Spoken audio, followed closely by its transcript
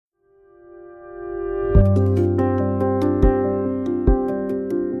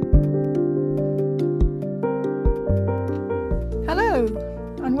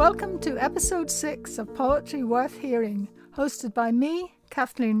Welcome to episode 6 of Poetry Worth Hearing, hosted by me,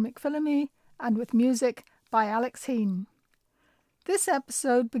 Kathleen McPhillamy, and with music by Alex Heen. This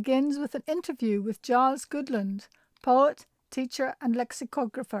episode begins with an interview with Giles Goodland, poet, teacher and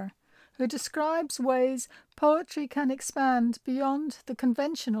lexicographer, who describes ways poetry can expand beyond the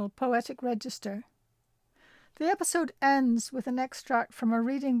conventional poetic register. The episode ends with an extract from a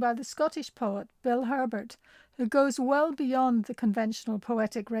reading by the Scottish poet Bill Herbert, who goes well beyond the conventional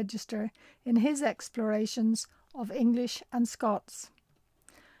poetic register in his explorations of English and Scots.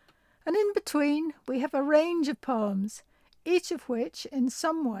 And in between, we have a range of poems, each of which, in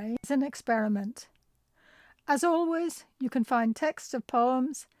some way, is an experiment. As always, you can find texts of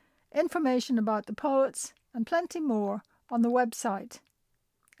poems, information about the poets, and plenty more on the website.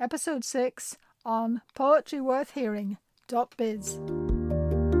 Episode 6 on poetryworthhearing.biz.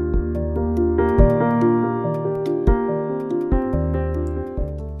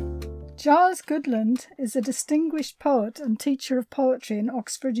 Giles Goodland is a distinguished poet and teacher of poetry in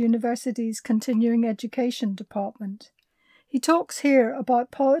Oxford University's Continuing Education Department. He talks here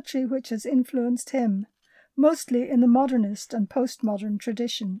about poetry which has influenced him, mostly in the modernist and postmodern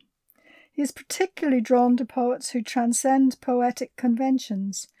tradition. He is particularly drawn to poets who transcend poetic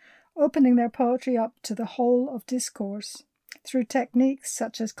conventions, opening their poetry up to the whole of discourse, through techniques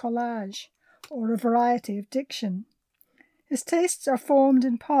such as collage or a variety of diction. His tastes are formed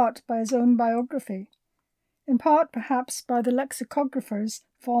in part by his own biography, in part perhaps by the lexicographer's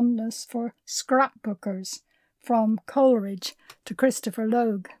fondness for scrapbookers, from Coleridge to Christopher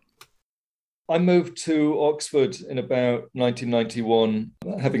Logue. I moved to Oxford in about 1991,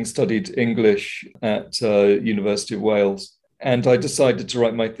 having studied English at University of Wales, and I decided to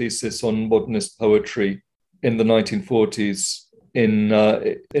write my thesis on modernist poetry in the 1940s in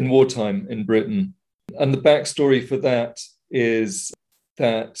wartime in Britain. And the backstory for that is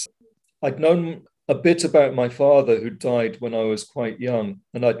that I'd known a bit about my father, who died when I was quite young,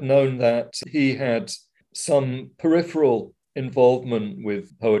 and I'd known that he had some peripheral involvement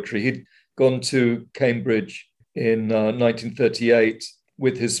with poetry. He'd gone to Cambridge in 1938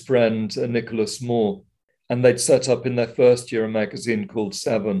 with his friend Nicholas Moore, and they'd set up in their first year a magazine called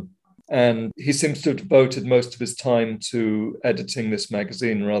Seven. And he seems to have devoted most of his time to editing this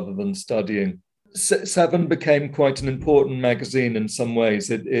magazine rather than studying. Seven became quite an important magazine in some ways.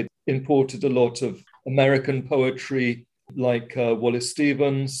 It imported a lot of American poetry like Wallace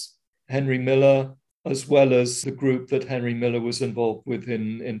Stevens, Henry Miller, as well as the group that Henry Miller was involved with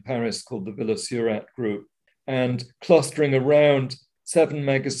in Paris called the Villa Surat Group. And clustering around Seven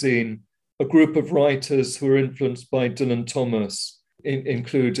magazine, a group of writers who were influenced by Dylan Thomas,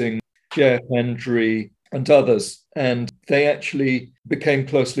 including J.F. Hendry and others. And they actually became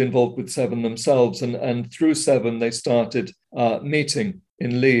closely involved with Seven themselves. And through Seven, they started meeting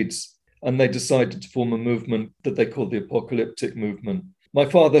in Leeds. And they decided to form a movement that they called the Apocalyptic Movement. My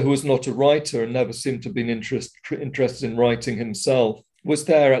father, who was not a writer and never seemed to have been interested in writing himself, was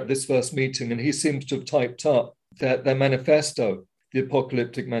there at this first meeting. And he seems to have typed up their manifesto, the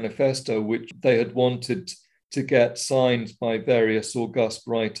Apocalyptic Manifesto, which they had wanted to get signed by various august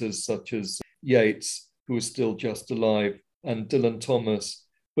writers such as Yeats, who was still just alive, and Dylan Thomas.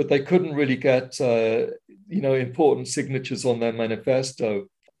 But they couldn't really get important signatures on their manifesto.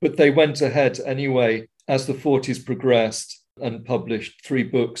 But they went ahead anyway as the 40s progressed and published 3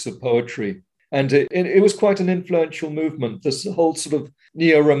 books of poetry. And it was quite an influential movement. This whole sort of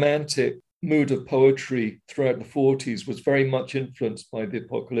neo-romantic mood of poetry throughout the 40s was very much influenced by the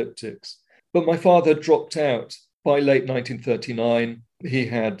apocalyptics. But my father dropped out by late 1939. He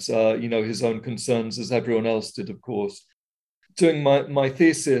had, his own concerns, as everyone else did, of course. Doing my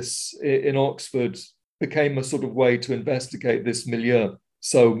thesis in Oxford became a sort of way to investigate this milieu.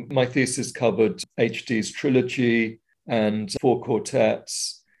 So my thesis covered H.D.'s trilogy and 4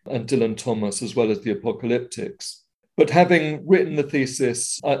 quartets and Dylan Thomas, as well as the apocalyptics. But having written the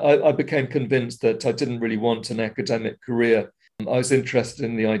thesis, I became convinced that I didn't really want an academic career. I was interested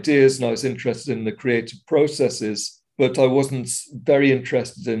in the ideas and I was interested in the creative processes, but I wasn't very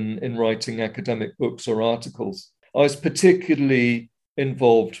interested in writing academic books or articles. I was particularly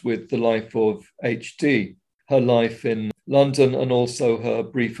involved with the life of H.D., her life in London, and also her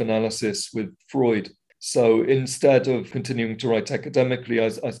brief analysis with Freud. So instead of continuing to write academically, I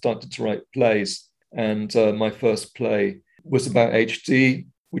started to write plays. And my first play was about H.D.,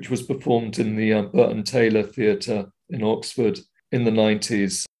 which was performed in the Burton Taylor Theatre in Oxford in the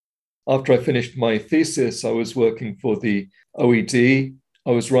 90s. After I finished my thesis, I was working for the OED.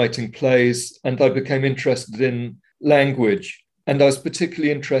 I was writing plays, and I became interested in language. And I was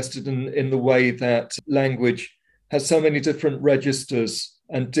particularly interested in the way that language has so many different registers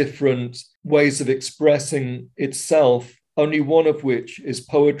and different ways of expressing itself, only one of which is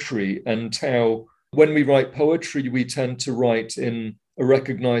poetry, and how when we write poetry, we tend to write in a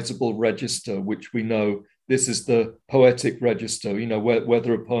recognizable register, which we know this is the poetic register,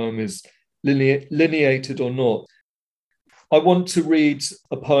 whether a poem is lineated or not. I want to read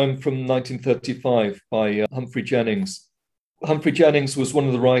a poem from 1935 by Humphrey Jennings. Humphrey Jennings was one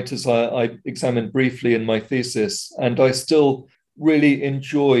of the writers I examined briefly in my thesis, and I still really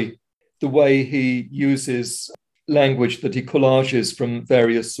enjoy the way he uses language that he collages from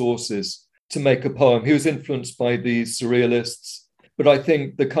various sources to make a poem. He was influenced by the surrealists, but I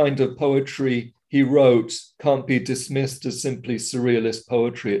think the kind of poetry he wrote can't be dismissed as simply surrealist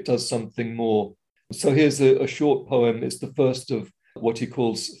poetry. It does something more. So here's a short poem. It's the first of what he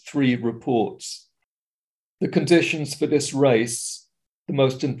calls 3 reports. The conditions for this race, the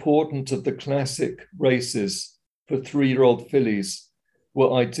most important of the classic races for 3-year-old fillies,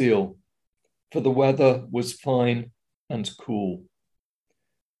 were ideal, for the weather was fine and cool.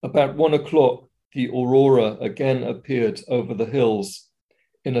 About 1 o'clock, the aurora again appeared over the hills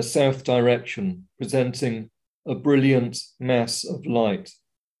in a south direction, presenting a brilliant mass of light.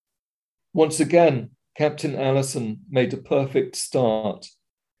 Once again, Captain Allison made a perfect start,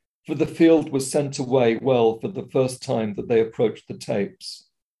 for the field was sent away well for the first time that they approached the tapes.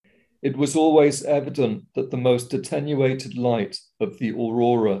 It was always evident that the most attenuated light of the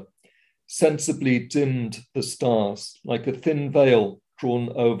aurora sensibly dimmed the stars like a thin veil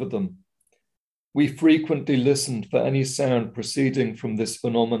drawn over them. We frequently listened for any sound proceeding from this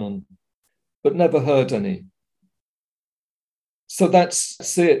phenomenon, but never heard any. So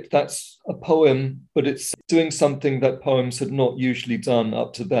that's it. That's a poem, but it's doing something that poems had not usually done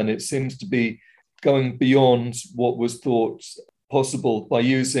up to then. It seems to be going beyond what was thought possible by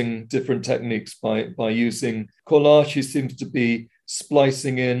using different techniques, by using collage. He seems to be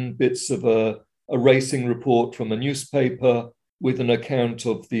splicing in bits of a racing report from a newspaper with an account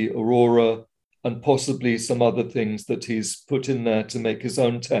of the aurora and possibly some other things that he's put in there to make his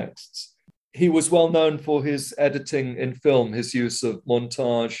own texts. He was well known for his editing in film, his use of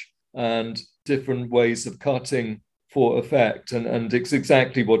montage and different ways of cutting for effect. And it's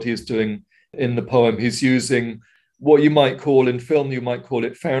exactly what he's doing in the poem. He's using what you might call in film, you might call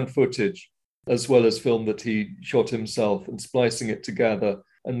it found footage, as well as film that he shot himself, and splicing it together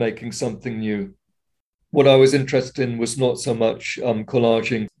and making something new. What I was interested in was not so much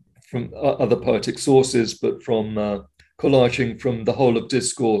collaging from other poetic sources, but from collaging from the whole of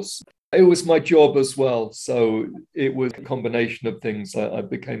discourse. It was my job as well. So it was a combination of things. I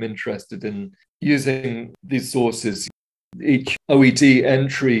became interested in using these sources. Each OED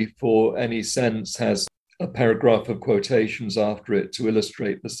entry for any sense has a paragraph of quotations after it to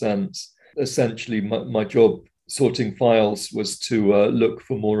illustrate the sense. Essentially, my job sorting files was to look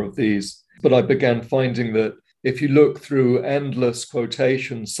for more of these. But I began finding that if you look through endless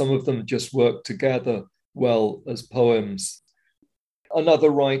quotations, some of them just work together well as poems. Another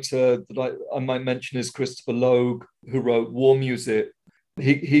writer that I might mention is Christopher Logue, who wrote war music.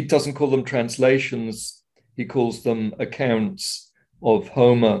 He doesn't call them translations, he calls them accounts of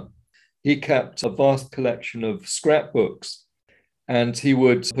Homer. He kept a vast collection of scrapbooks, and he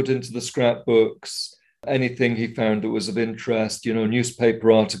would put into the scrapbooks anything he found that was of interest,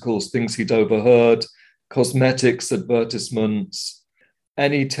 newspaper articles, things he'd overheard, cosmetics advertisements,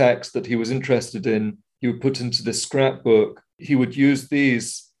 any text that he was interested in, he would put into this scrapbook. He would use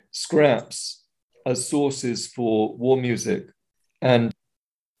these scraps as sources for war music. And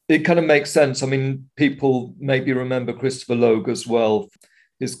it kind of makes sense. I mean, people maybe remember Christopher Logue as well,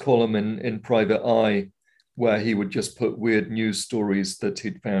 his column in Private Eye, where he would just put weird news stories that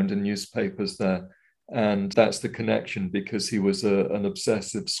he'd found in newspapers there. And that's the connection, because he was an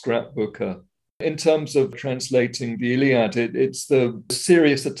obsessive scrapbooker. In terms of translating the Iliad, it's the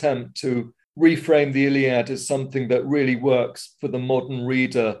serious attempt to reframe the Iliad as something that really works for the modern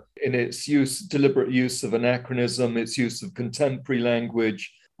reader in its deliberate use of anachronism, its use of contemporary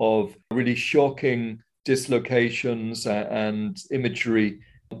language, of really shocking dislocations and imagery,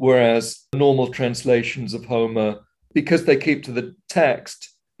 whereas normal translations of Homer, because they keep to the text,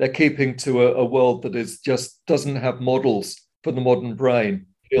 they're keeping to a world that is just doesn't have models for the modern brain.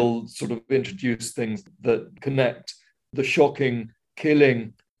 He'll sort of introduce things that connect the shocking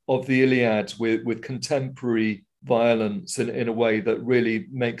killing of the Iliad with contemporary violence in a way that really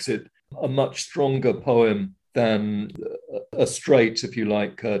makes it a much stronger poem than a straight, if you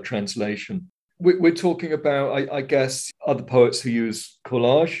like, translation. We're talking about, I guess, other poets who use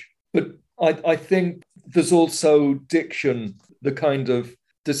collage, but I think there's also diction, the kind of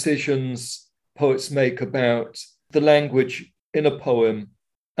decisions poets make about the language in a poem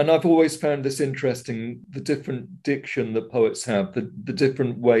And I've always found this interesting, the different diction that poets have, the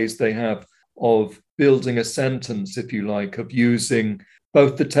different ways they have of building a sentence, if you like, of using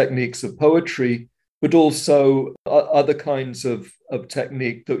both the techniques of poetry, but also other kinds of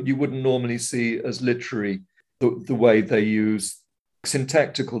technique that you wouldn't normally see as literary, the way they use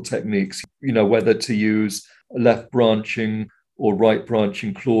syntactical techniques, whether to use left branching or right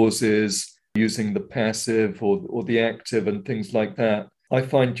branching clauses, using the passive or the active and things like that. I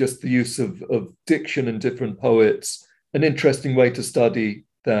find just the use of diction in different poets an interesting way to study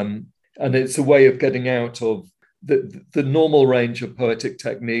them. And it's a way of getting out of the normal range of poetic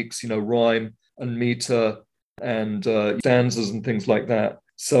techniques, rhyme and meter and stanzas and things like that.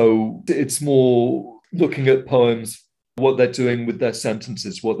 So it's more looking at poems, what they're doing with their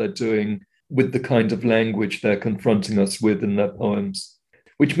sentences, what they're doing with the kind of language they're confronting us with in their poems,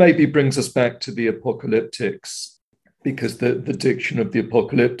 which maybe brings us back to the apocalyptics, because the diction of the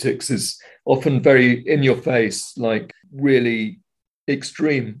apocalyptics is often very in your face, like really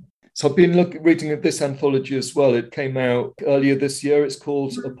extreme. So I've been reading this anthology as well. It came out earlier this year. It's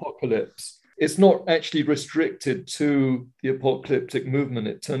called Apocalypse. It's not actually restricted to the apocalyptic movement.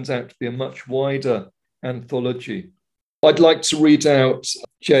 It turns out to be a much wider anthology. I'd like to read out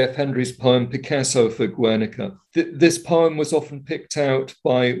J.F. Henry's poem, Picasso for Guernica. This poem was often picked out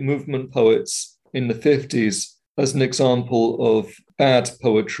by movement poets in the 50s as an example of bad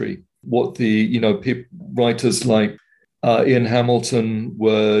poetry, what the writers like Ian Hamilton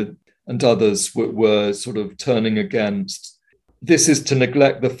and others were sort of turning against. This is to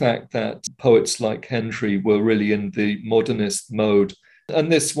neglect the fact that poets like Henry were really in the modernist mode.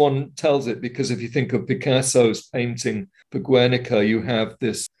 And this one tells it, because if you think of Picasso's painting for Guernica, you have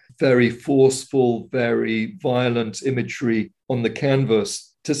this very forceful, very violent imagery on the canvas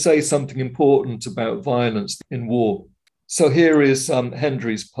to say something important about violence in war. So here is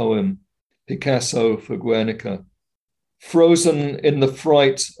Henry's poem, Picasso for Guernica. Frozen in the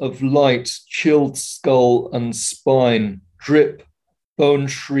fright of light, chilled skull and spine, drip, bone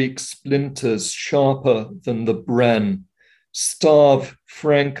shriek splinters sharper than the bren, starve,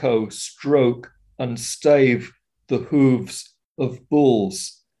 Franco, stroke, and stave the hooves of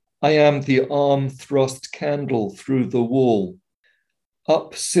bulls. I am the arm-thrust candle through the wall.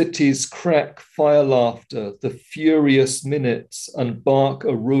 Up cities crack fire laughter, the furious minutes, and bark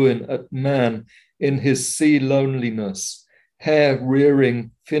a ruin at man in his sea loneliness, hair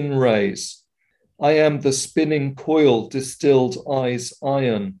rearing fin rays. I am the spinning coil, distilled eyes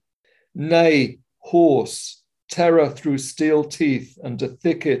iron. Nay, horse, terror through steel teeth and a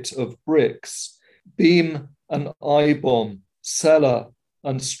thicket of bricks, beam and eye bomb, cellar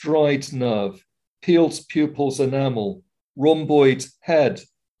and stride nerve, peeled pupils enamel, rhomboid head.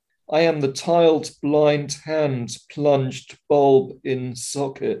 I am the tiled blind hand plunged bulb in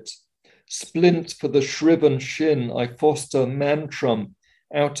socket. Splint for the shriven shin, I foster man-trump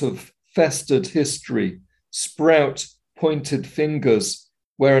out of festered history, sprout pointed fingers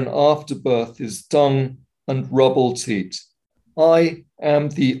where an afterbirth is dung and rubble teat. I am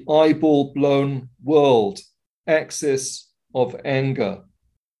the eyeball-blown world, axis of anger.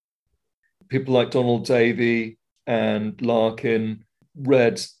 People like Donald Davy and Larkin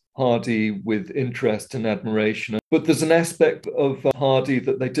read Hardy with interest and admiration. But there's an aspect of Hardy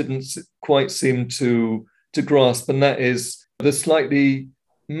that they didn't quite seem to grasp, and that is the slightly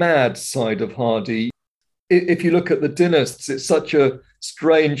mad side of Hardy. If you look at the Dynasts, it's such a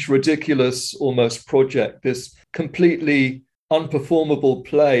strange, ridiculous, almost project, this completely unperformable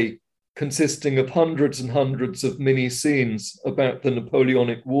play consisting of hundreds and hundreds of mini scenes about the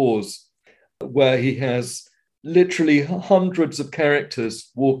Napoleonic Wars, where he has literally hundreds of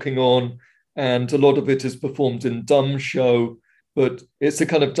characters walking on, and a lot of it is performed in dumb show, but it's a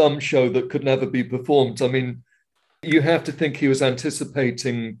kind of dumb show that could never be performed. I mean, you have to think he was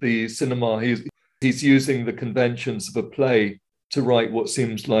anticipating the cinema. He's using the conventions of a play to write what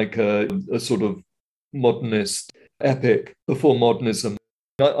seems like a sort of modernist epic before modernism.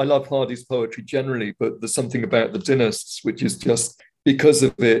 I love Hardy's poetry generally, but there's something about the Dynasts which is just, because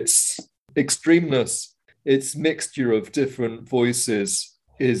of its extremeness, its mixture of different voices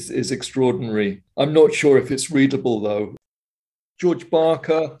is extraordinary. I'm not sure if it's readable, though. George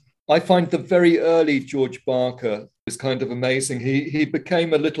Barker, I find the very early George Barker is kind of amazing. He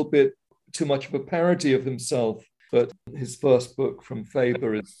became a little bit too much of a parody of himself, but his first book from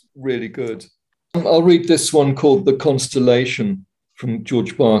Faber is really good. I'll read this one called The Constellation from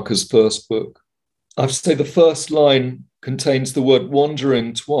George Barker's first book. I have to say the first line contains the word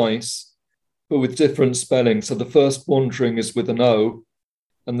wandering twice, but with different spelling. So the first wandering is with an O,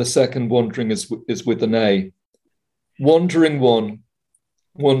 and the second wandering is with an A. Wandering one,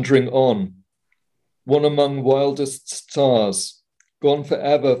 wandering on, one among wildest stars, gone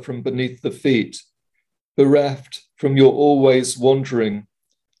forever from beneath the feet, bereft from your always wandering,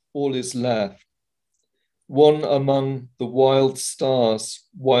 all is left. One among the wild stars,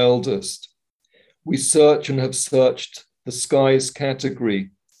 wildest. We search and have searched the sky's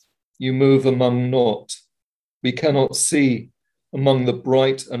category. You move among naught. We cannot see among the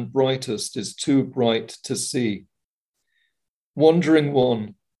bright and brightest is too bright to see. Wandering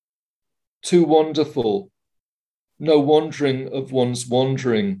one, too wonderful. No wandering of one's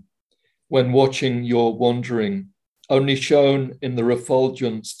wandering when watching your wandering, only shown in the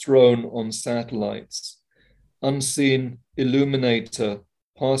refulgence thrown on satellites. Unseen illuminator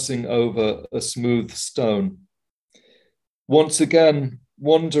passing over a smooth stone. Once again,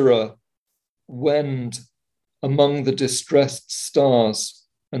 wanderer, wend among the distressed stars,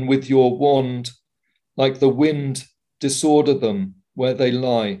 and with your wand, like the wind, disorder them where they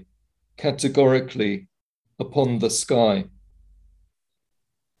lie, categorically upon the sky.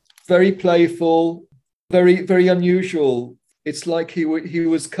 Very playful, very, very unusual. It's like he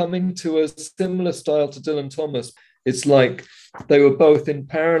was coming to a similar style to Dylan Thomas. It's like they were both in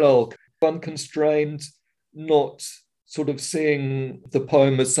parallel, unconstrained, not sort of seeing the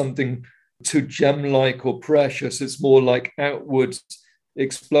poem as something too gem-like or precious. It's more like outwards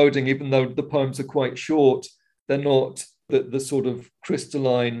exploding, even though the poems are quite short. They're not the sort of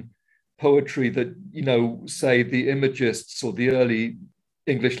crystalline poetry that, you know, say the Imagists or the early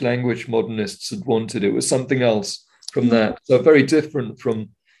English language modernists had wanted. It was something else from that. So very different from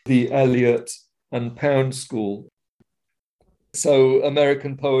the Eliot and Pound school. So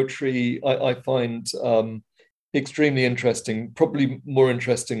American poetry, I find extremely interesting, probably more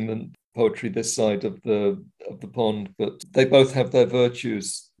interesting than poetry this side of the pond, but they both have their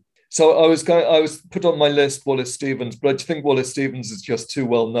virtues. So I was put on my list Wallace Stevens, but I think Wallace Stevens is just too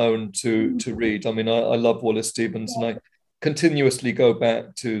well known to read. I mean, I love Wallace Stevens, and I continuously go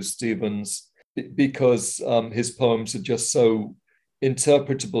back to Stevens because his poems are just so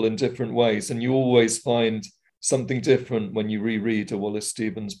interpretable in different ways, and you always find something different when you reread a Wallace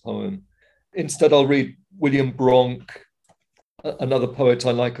Stevens poem. Instead, I'll read William Bronck, another poet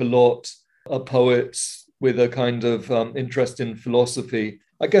I like a lot, a poet with a kind of interest in philosophy.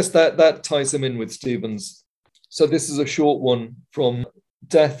 I guess that ties him in with Stevens. So this is a short one from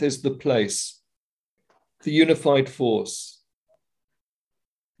Death is the Place. The unified force.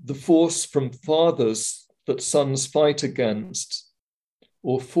 The force from fathers that sons fight against,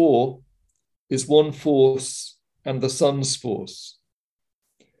 or for, is one force and the sun's force.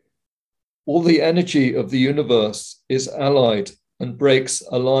 All the energy of the universe is allied and breaks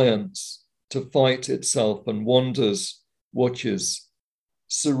alliance to fight itself and wanders, watches,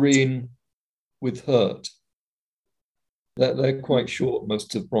 serene with hurt. They're quite short,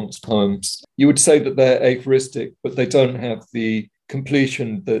 most of Bronck's poems. You would say that they're aphoristic, but they don't have the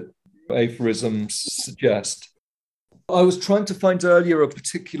completion that aphorisms suggest. I was trying to find earlier a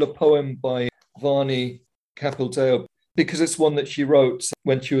particular poem by Varney Capildeo, because it's one that she wrote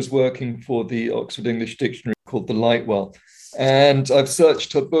when she was working for the Oxford English Dictionary called The Lightwell. And I've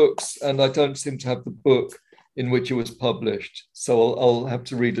searched her books and I don't seem to have the book in which it was published. So I'll have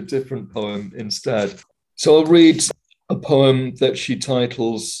to read a different poem instead. So I'll read a poem that she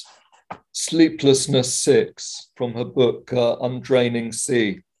titles Sleeplessness 6 from her book Undraining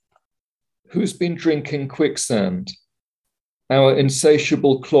Sea. Who's been drinking quicksand? Our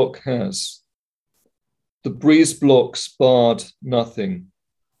insatiable clock has. The breeze blocks barred nothing.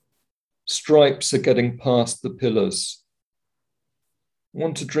 Stripes are getting past the pillars.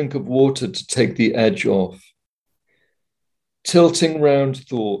 Want a drink of water to take the edge off. Tilting round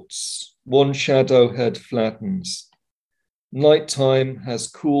thoughts, one shadow head flattens. Nighttime has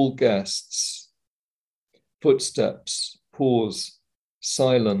cool guests. Footsteps, pause,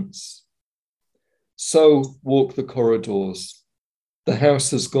 silence. So walk the corridors. The house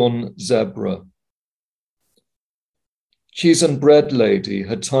has gone zebra. Cheese and bread lady,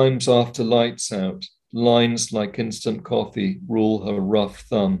 her times after lights out, lines like instant coffee rule her rough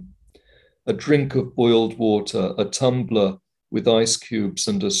thumb. A drink of boiled water, a tumbler with ice cubes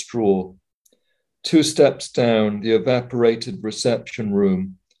and a straw. 2 steps down, the evaporated reception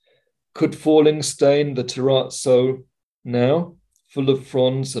room. Could falling stain the terrazzo now, full of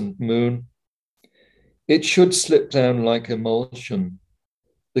fronds and moon? It should slip down like emulsion.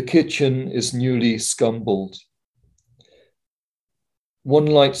 The kitchen is newly scumbled. One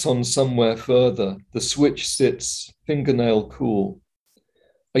lights on somewhere further. The switch sits fingernail cool.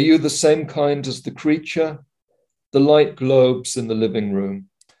 Are you the same kind as the creature? The light globes in the living room.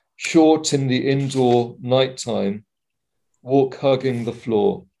 Short in the indoor nighttime, walk hugging the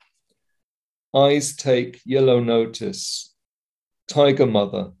floor. Eyes take yellow notice. Tiger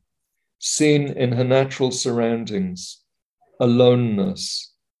mother, seen in her natural surroundings.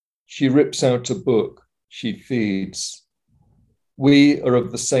 Aloneness. She rips out a book. She feeds. We are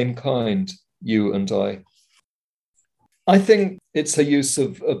of the same kind, you and I. I think it's her use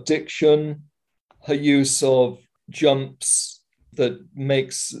of diction, her use of jumps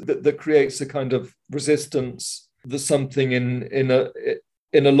that creates a kind of resistance. There's something in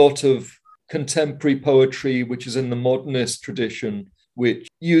a lot of contemporary poetry, which is in the modernist tradition, which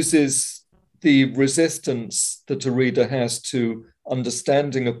uses the resistance that a reader has to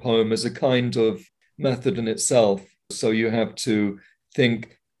understanding a poem as a kind of method in itself. So you have to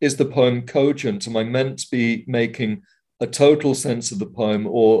think, is the poem cogent? Am I meant to be making a total sense of the poem,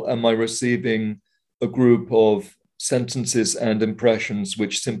 or am I receiving a group of sentences and impressions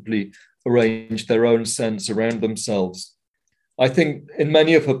which simply arrange their own sense around themselves? I think in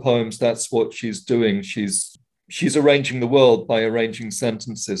many of her poems, that's what she's doing. She's arranging the world by arranging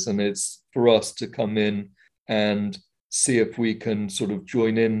sentences, and it's for us to come in and see if we can sort of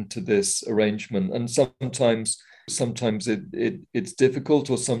join into this arrangement. And sometimes it's difficult,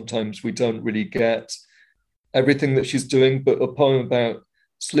 or sometimes we don't really get everything that she's doing. But a poem about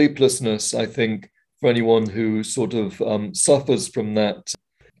sleeplessness, I think, for anyone who sort of suffers from that,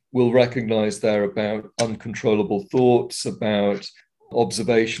 will recognize there about uncontrollable thoughts, about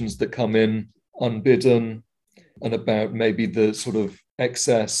observations that come in unbidden, and about maybe the sort of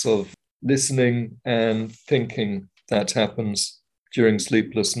excess of listening and thinking that happens during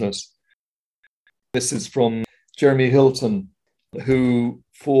sleeplessness. This is from Jeremy Hilton, who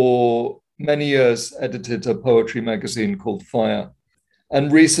for many years edited a poetry magazine called Fire.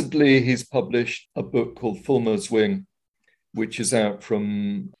 And recently he's published a book called Fulmer's Wing, which is out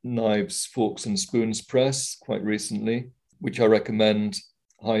from Knives, Forks and Spoons Press quite recently, which I recommend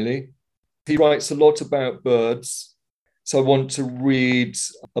highly. He writes a lot about birds. So I want to read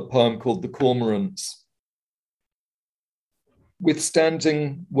a poem called The Cormorants.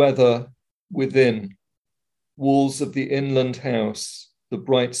 Withstanding weather within, walls of the inland house, the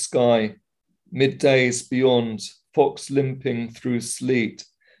bright sky, middays beyond, fox limping through sleet,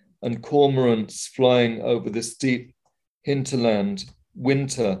 and cormorants flying over the steep hinterland,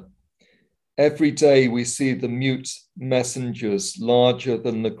 winter. Every day we see the mute messengers larger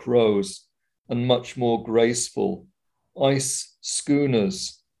than the crows and much more graceful, ice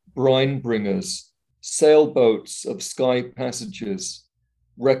schooners, brine bringers, sailboats of sky passages,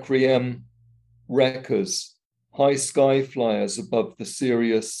 requiem wreckers, high sky flyers above the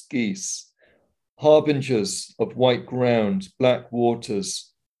serious geese, harbingers of white ground, black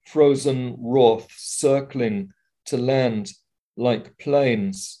waters, frozen wrath circling to land like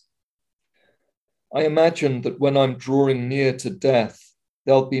planes. I imagine that when I'm drawing near to death,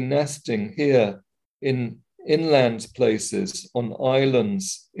 they'll be nesting here in inland places, on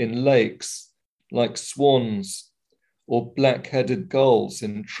islands, in lakes, like swans, or black-headed gulls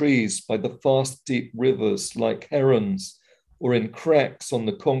in trees by the fast deep rivers like herons, or in cracks on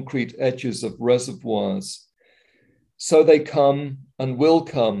the concrete edges of reservoirs. So they come and will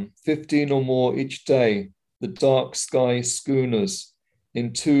come, 15 or more each day, the dark sky schooners,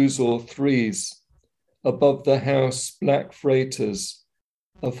 in twos or threes, above the house black freighters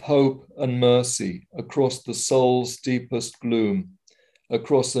of hope and mercy, across the soul's deepest gloom,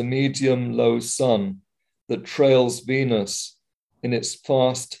 across a medium low sun that trails Venus in its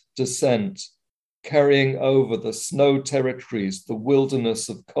fast descent, carrying over the snow territories, the wilderness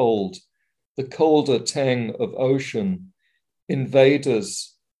of cold, the colder tang of ocean,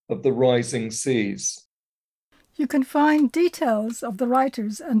 invaders of the rising seas. You can find details of the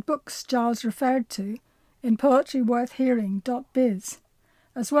writers and books Giles referred to in poetryworthhearing.biz,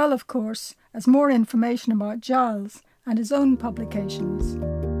 as well, of course, as more information about Giles and his own publications.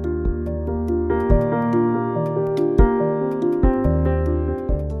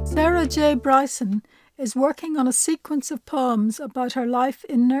 Sarah J. Bryson is working on a sequence of poems about her life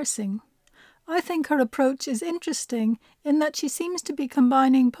in nursing. I think her approach is interesting in that she seems to be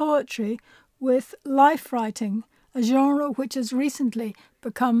combining poetry with life writing, a genre which has recently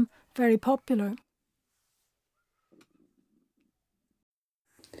become very popular.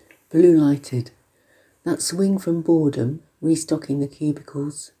 Blue lighted. That swing from boredom, restocking the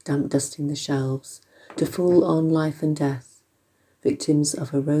cubicles, damp dusting the shelves, to full on life and death, victims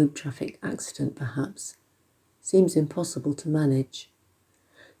of a road traffic accident perhaps, seems impossible to manage.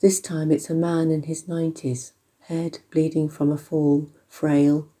 This time it's a man in his 90s, head bleeding from a fall,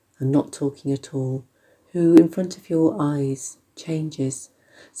 frail and not talking at all, who in front of your eyes changes.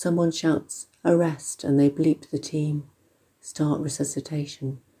 Someone shouts, "Arrest," and they bleep the team. start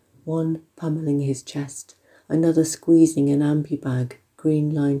resuscitation, one pummeling his chest, another squeezing an ambubag, green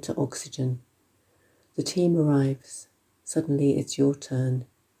line to oxygen. The team arrives. Suddenly it's your turn.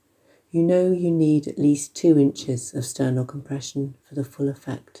 You know you need at least 2 inches of sternal compression for the full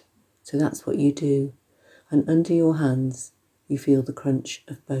effect, so that's what you do, and under your hands you feel the crunch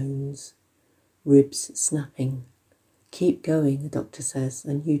of bones, ribs snapping. Keep going, the doctor says,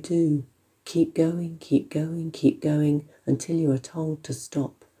 and you do. Keep going, keep going, keep going, until you are told to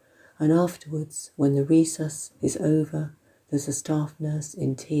stop. And afterwards, when the resus is over, there's a staff nurse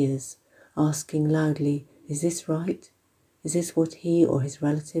in tears, asking loudly, "Is this right? Is this what he or his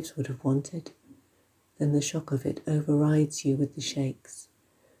relatives would have wanted?" Then the shock of it overrides you with the shakes.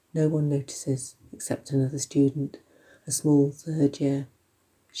 No one notices, except another student, a small 3rd year.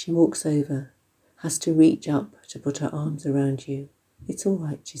 She walks over, has to reach up to put her arms around you. "It's all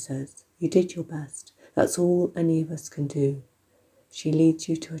right," she says. "You did your best. That's all any of us can do." She leads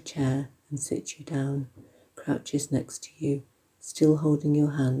you to a chair and sits you down, crouches next to you, still holding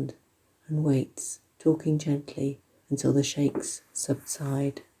your hand, and waits, talking gently, until the shakes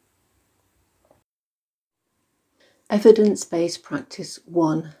subside. Evidence-based practice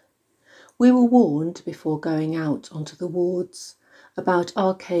 1. We were warned before going out onto the wards about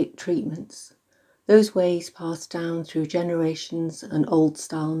archaic treatments, those ways passed down through generations and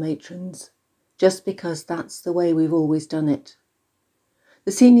old-style matrons, just because that's the way we've always done it.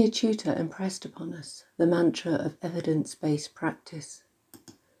 The senior tutor impressed upon us the mantra of evidence-based practice.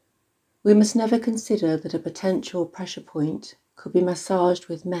 We must never consider that a potential pressure point could be massaged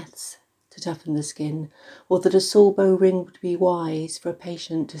with meths to toughen the skin, or that a Sorbo ring would be wise for a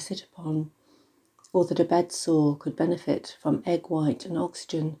patient to sit upon, or that a bed sore could benefit from egg white and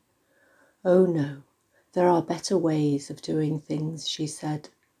oxygen. "Oh no, there are better ways of doing things," she said.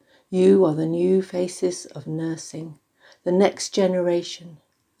 "You are the new faces of nursing, the next generation,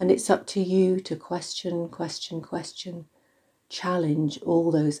 and it's up to you to question, challenge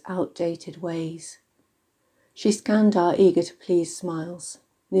all those outdated ways." She scanned our eager-to-please smiles,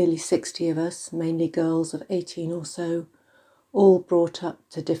 nearly 60 of us, mainly girls of 18 or so, all brought up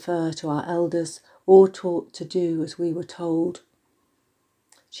to defer to our elders, all taught to do as we were told.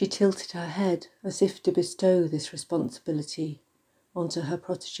 She tilted her head as if to bestow this responsibility onto her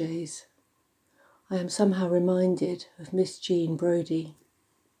protégés. I am somehow reminded of Miss Jean Brodie.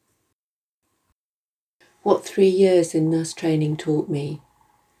 What 3 years in nurse training taught me.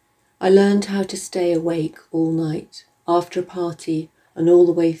 I learned how to stay awake all night, after a party, and all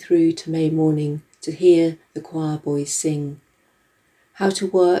the way through to May morning to hear the choir boys sing. How to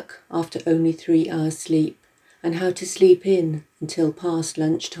work after only 3 hours sleep, and how to sleep in until past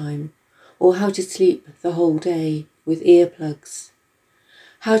lunchtime, or how to sleep the whole day with earplugs.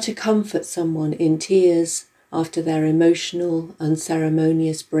 How to comfort someone in tears after their emotional,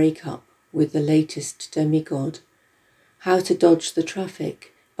 unceremonious breakup with the latest demigod. How to dodge the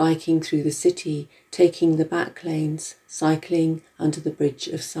traffic, biking through the city, taking the back lanes, cycling under the Bridge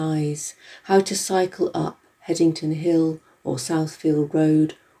of Sighs. How to cycle up Headington Hill or Southfield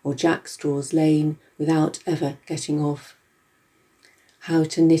Road or Jackstraw's Lane without ever getting off. How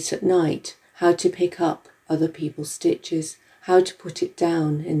to knit at night, how to pick up other people's stitches, how to put it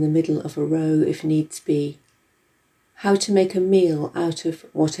down in the middle of a row if needs be. How to make a meal out of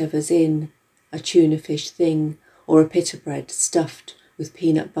whatever's in, a tuna fish thing or a pita bread stuffed with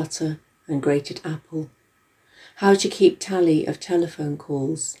peanut butter and grated apple. How to keep tally of telephone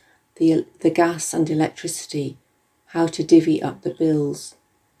calls, the gas and electricity, how to divvy up the bills,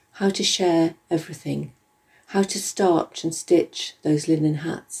 how to share everything, how to starch and stitch those linen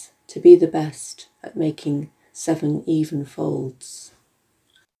hats to be the best at making 7 even folds.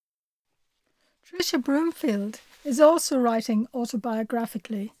 Tricia Broomfield is also writing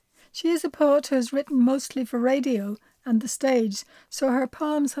autobiographically. She is a poet who has written mostly for radio and the stage, so her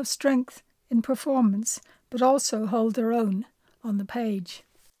poems have strength in performance, but also hold their own on the page.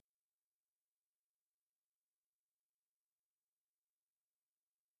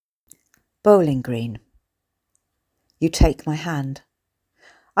 Bowling Green. You take my hand.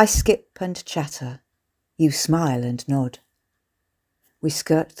 I skip and chatter. You smile and nod. We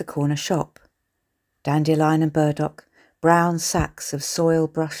skirt the corner shop. Dandelion and burdock, brown sacks of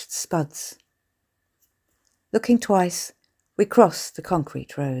soil-brushed spuds. Looking twice, we cross the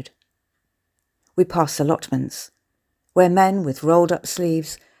concrete road. We pass allotments, where men with rolled-up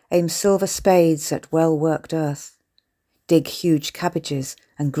sleeves aim silver spades at well-worked earth, dig huge cabbages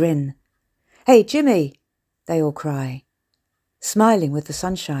and grin. "Hey, Jimmy!" they all cry. Smiling with the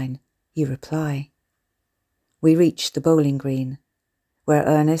sunshine, you reply. We reach the bowling green, where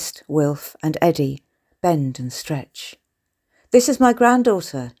Ernest, Wilf and Eddie bend and stretch. This is my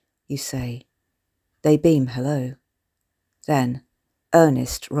granddaughter, you say. They beam hello. Then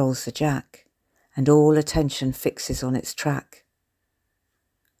Ernest rolls the jack, and all attention fixes on its track.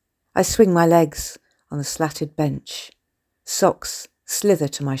 I swing my legs on the slatted bench. Socks slither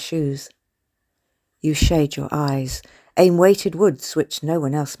to my shoes. You shade your eyes, aim weighted woods which no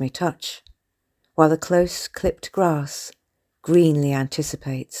one else may touch, while the close clipped grass greenly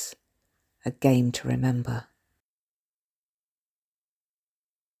anticipates a game to remember.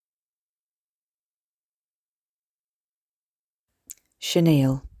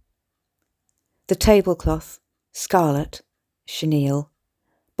 Chenille. The tablecloth, scarlet, chenille,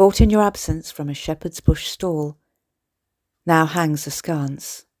 bought in your absence from a shepherd's bush stall, now hangs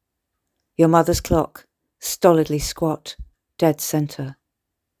askance. Your mother's clock, stolidly squat, dead centre,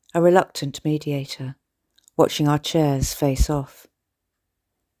 a reluctant mediator, watching our chairs face off.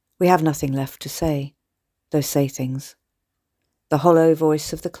 We have nothing left to say, though say things. The hollow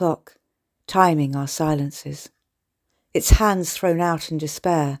voice of the clock, timing our silences, its hands thrown out in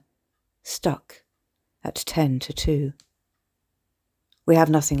despair, stuck at 10 to 2. We have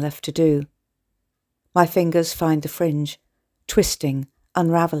nothing left to do. My fingers find the fringe, twisting,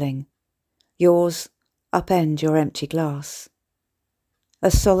 unravelling. Yours upend your empty glass. A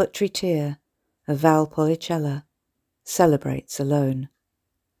solitary tear of Valpolicella celebrates alone,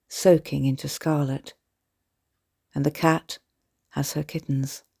 soaking into scarlet. And the cat has her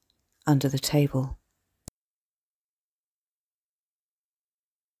kittens under the table.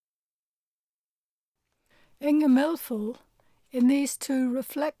 Inge Milful, in these two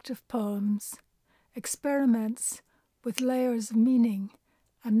reflective poems, experiments with layers of meaning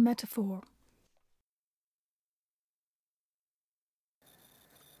and metaphor.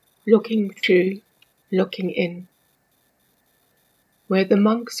 Looking through, looking in. Where the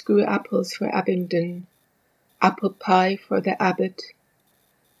monks grew apples for Abingdon, apple pie for the abbot,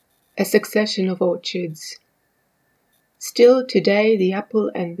 a succession of orchards. Still today the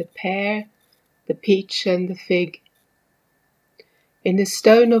apple and the pear, the peach and the fig. In the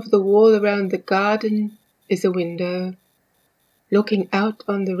stone of the wall around the garden is a window, looking out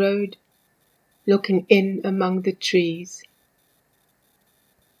on the road, looking in among the trees.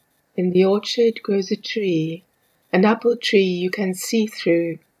 In the orchard grows a tree, an apple tree you can see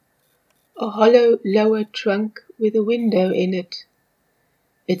through, a hollow lower trunk with a window in it,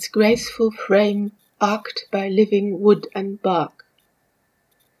 its graceful frame arched by living wood and bark.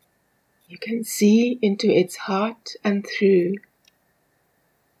 You can see into its heart and through.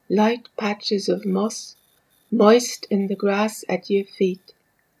 Light patches of moss, moist in the grass at your feet.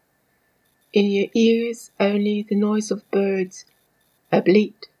 In your ears only the noise of birds, a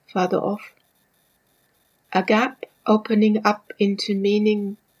bleat farther off. A gap opening up into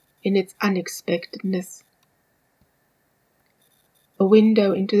meaning in its unexpectedness. A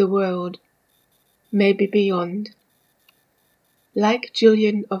window into the world, maybe beyond. Like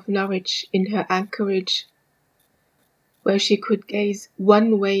Julian of Norwich in her anchorage, where she could gaze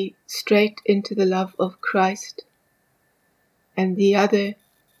one way straight into the love of Christ, and the other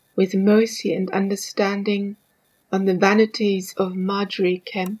with mercy and understanding on the vanities of Margery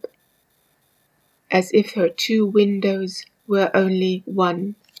Kemp, as if her two windows were only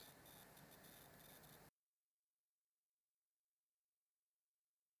one.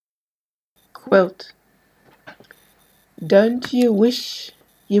 Quote, "Don't you wish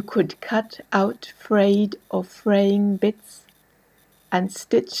you could cut out frayed or fraying bits and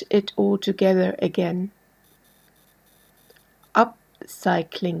stitch it all together again?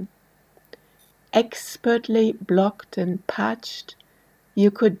 Upcycling. Expertly blocked and patched, you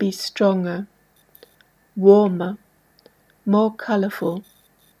could be stronger, warmer, more colorful.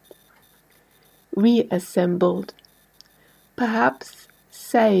 Reassembled. Perhaps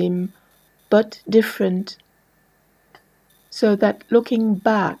same but different, so that looking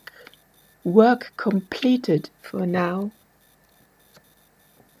back, work completed for now.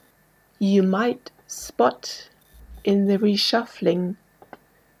 You might spot in the reshuffling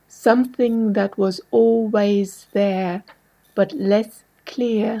something that was always there but less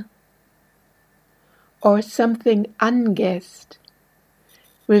clear, or something unguessed,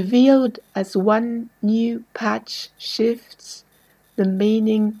 revealed as one new patch shifts the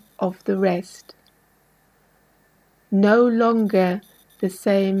meaning of the rest. No longer the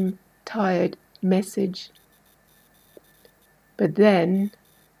same tired message, but then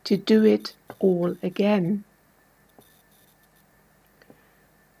to do it all again.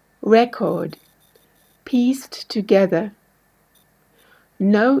 Record, pieced together.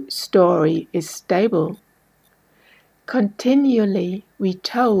 No story is stable, continually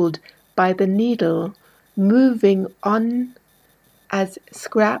retold by the needle, moving on as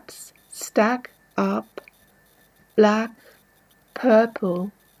scraps stack up, black,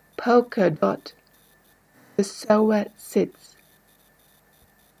 purple, polka dot. The sewer sits.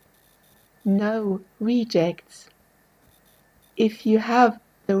 No rejects. If you have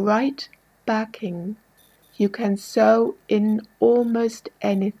the right backing, you can sew in almost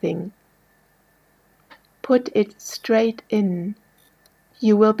anything. Put it straight in.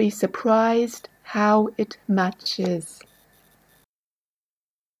 You will be surprised how it matches.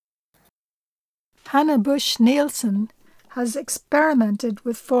 Hannah Bush Nielsen has experimented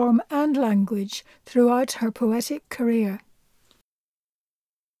with form and language throughout her poetic career.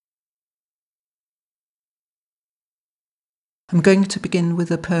 I'm going to begin with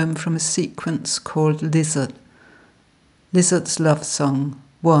a poem from a sequence called Lizard. Lizard's Love Song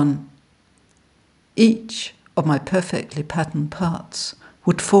 1. Each of my perfectly patterned parts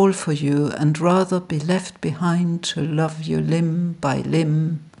would fall for you and rather be left behind to love you limb by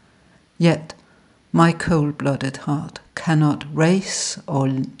limb. Yet my cold-blooded heart cannot race or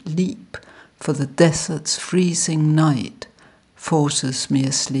leap, for the desert's freezing night forces me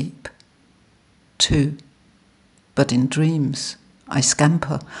asleep. 2. But in dreams I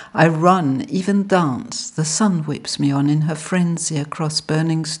scamper, I run, even dance. The sun whips me on in her frenzy across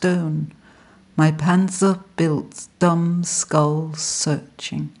burning stone. My panther-built dumb skull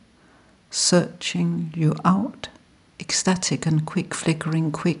searching you out, ecstatic and quick,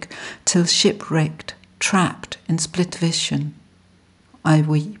 flickering quick, till shipwrecked, trapped in split vision. I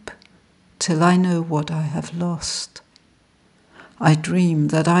weep, till I know what I have lost. I dream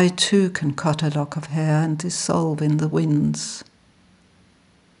that I too can cut a lock of hair and dissolve in the winds.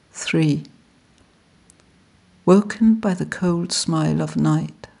 3. Woken by the cold smile of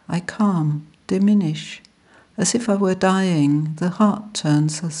night, I calm, diminish, as if I were dying. The heart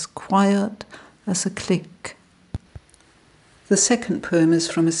turns as quiet as a click. The second poem is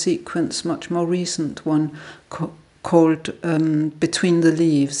from a sequence, much more recent one, called Between the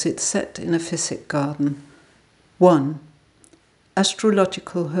Leaves. It's set in a physic garden. 1.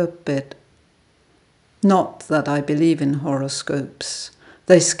 Astrological herb bed. Not that I believe in horoscopes.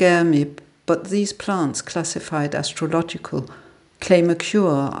 They scare me, but these plants classified astrological claim a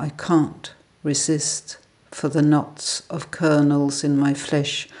cure I can't resist. For the knots of kernels in my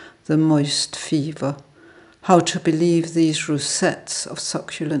flesh, the moist fever. How to believe these rosettes of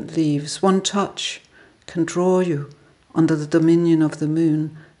succulent leaves. One touch can draw you under the dominion of the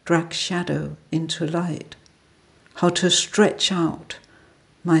moon, drag shadow into light. How to stretch out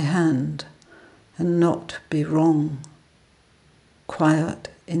my hand and not be wrong. Quiet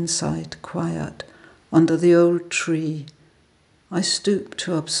inside, quiet under the old tree. I stoop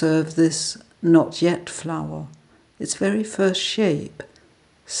to observe this not yet flower, its very first shape.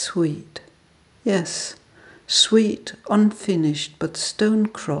 Sweet, yes, sweet, unfinished, but stone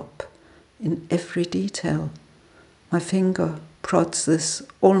crop in every detail. My finger prods this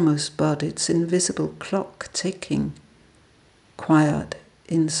almost bud, its invisible clock ticking. Quiet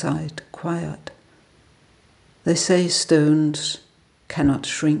inside, quiet. They say stones cannot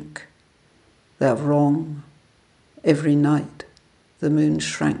shrink. They're wrong. Every night the moon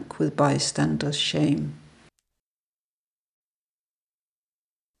shrank with bystanders' shame.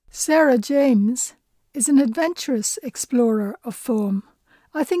 Sarah James is an adventurous explorer of form.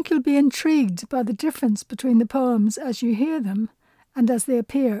 I think you'll be intrigued by the difference between the poems as you hear them and as they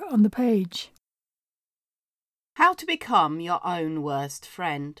appear on the page. How to become your own worst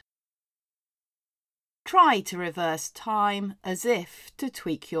friend. Try to reverse time as if to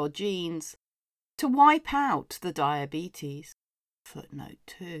tweak your genes, to wipe out the diabetes. Footnote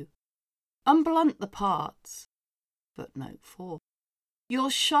 2. Unblunt the parts. Footnote 4. You'll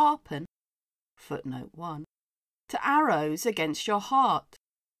sharpen. Footnote 1. To arrows against your heart.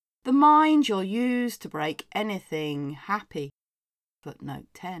 The mind you'll use to break anything happy. Footnote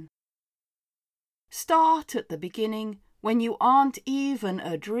 10. Start at the beginning when you aren't even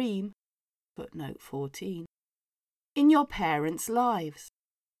a dream. Footnote 14. In your parents' lives.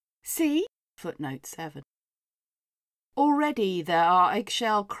 See? Footnote 7. Already there are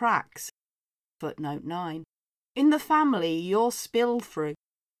eggshell cracks. Footnote 9. In the family you'll spill through.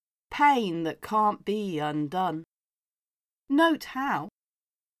 Pain that can't be undone. Note how.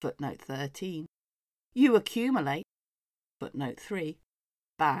 Footnote 13. You accumulate. Footnote 3.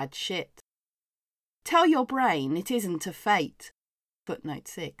 Bad shit. Tell your brain it isn't a fate. Footnote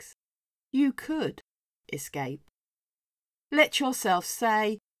 6. You could escape. Let yourself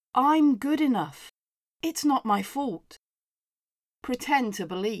say, I'm good enough. It's not my fault. Pretend to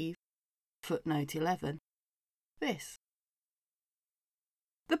believe. Footnote 11. This.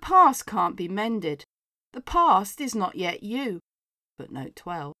 The past can't be mended. The past is not yet you. footnote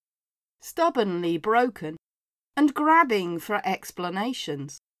 12, stubbornly broken and grabbing for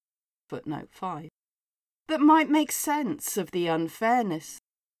explanations, footnote 5, that might make sense of the unfairness,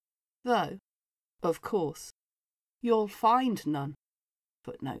 though, of course, you'll find none,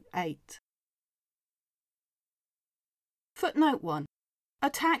 footnote 8. Footnote 1.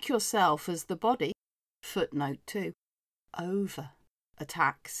 Attack yourself as the body, footnote 2.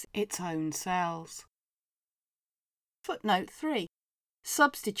 Over-attacks its own cells. Footnote 3.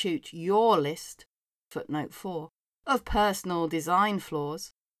 Substitute your list, footnote 4, of personal design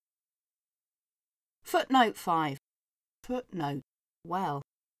flaws. Footnote 5. Footnote well.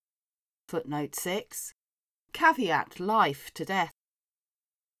 Footnote 6. Caveat life to death.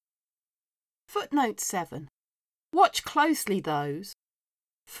 Footnote 7. Watch closely those,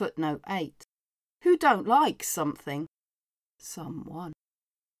 footnote 8, who don't like something, someone.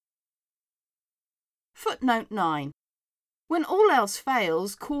 Footnote 9. When all else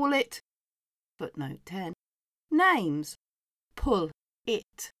fails, call it, footnote 10, names. Pull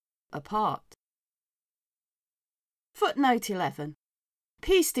it apart. Footnote 11.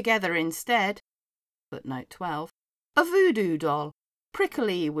 Piece together instead, footnote 12, a voodoo doll,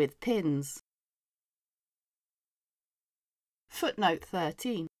 prickly with pins. Footnote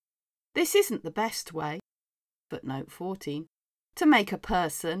 13. This isn't the best way, footnote 14, to make a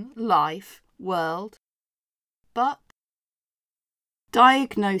person, life, world, but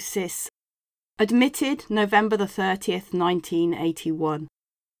diagnosis. Admitted November the 30th, 1981.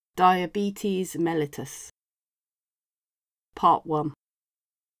 Diabetes mellitus. Part 1.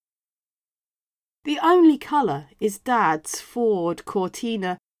 The only colour is Dad's Ford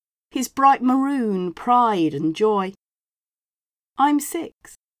Cortina, his bright maroon pride and joy. I'm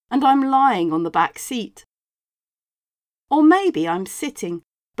 6, and I'm lying on the back seat. Or maybe I'm sitting,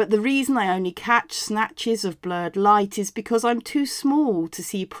 but the reason I only catch snatches of blurred light is because I'm too small to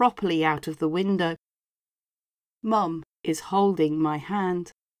see properly out of the window. Mum is holding my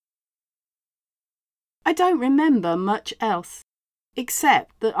hand. I don't remember much else,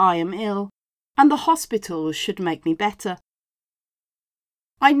 except that I am ill, and the hospital should make me better.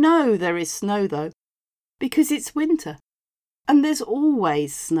 I know there is snow, though, because it's winter, and there's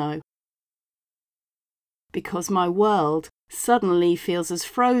always snow. Because my world suddenly feels as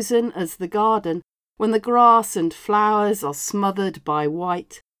frozen as the garden when the grass and flowers are smothered by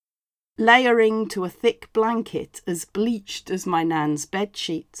white, layering to a thick blanket as bleached as my nan's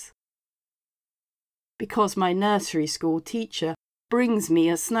bedsheets. Because my nursery school teacher brings me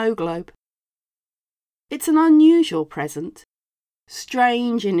a snow globe. It's an unusual present,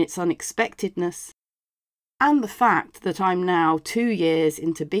 strange in its unexpectedness, and the fact that I'm now 2 years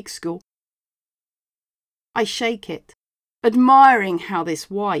into big school. I shake it, admiring how this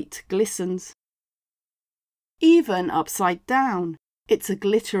white glistens. Even upside down, it's a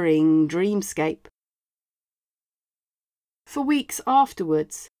glittering dreamscape. For weeks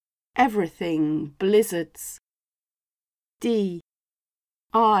afterwards, everything blizzards. D,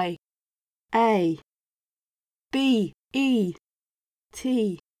 I, A, B, E,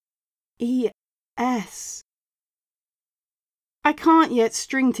 T, E, S. I can't yet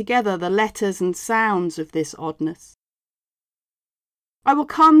string together the letters and sounds of this oddness. I will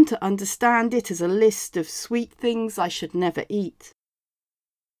come to understand it as a list of sweet things I should never eat.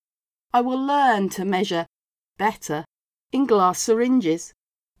 I will learn to measure better in glass syringes,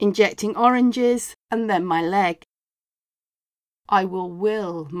 injecting oranges and then my leg. I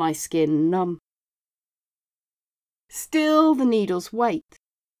will my skin numb. Still the needle's weight,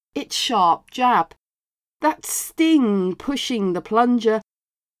 its sharp jab, that sting pushing the plunger,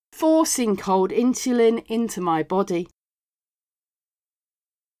 forcing cold insulin into my body.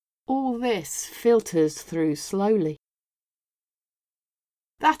 All this filters through slowly.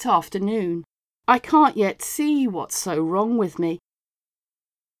 That afternoon, I can't yet see what's so wrong with me.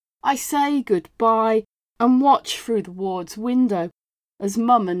 I say goodbye and watch through the ward's window as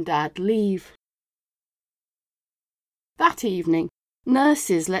Mum and Dad leave. That evening,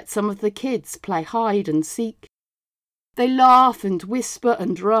 nurses let some of the kids play hide and seek. They laugh and whisper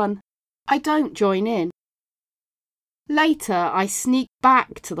and run. I don't join in. Later, I sneak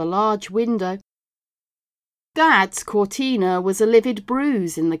back to the large window. Dad's Cortina was a livid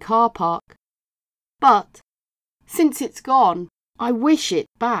bruise in the car park. But, since it's gone, I wish it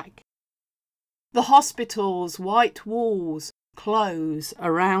back. The hospital's white walls close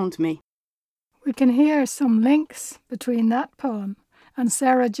around me. We can hear some links between that poem and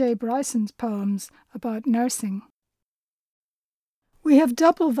Sarah J. Bryson's poems about nursing. We have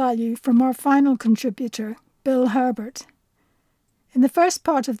double value from our final contributor, Bill Herbert. In the first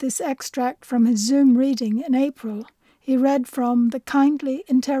part of this extract from his Zoom reading in April, he read from The Kindly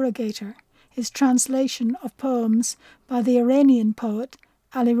Interrogator, his translation of poems by the Iranian poet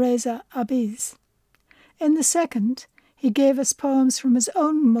Alireza Abiz. In the second, he gave us poems from his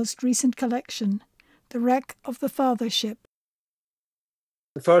own most recent collection, The Wreck of the Father Ship.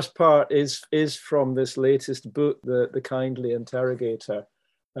 The first part is from this latest book, The Kindly Interrogator,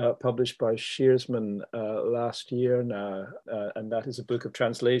 published by Shearsman last year now, and that is a book of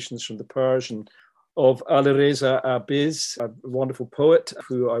translations from the Persian of Alireza Abiz, a wonderful poet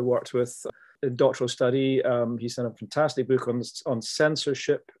who I worked with in doctoral study. He's done a fantastic book on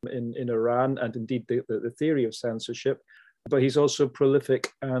censorship in Iran, and indeed the theory of censorship. But he's also a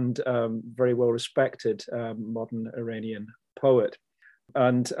prolific and very well respected modern Iranian poet.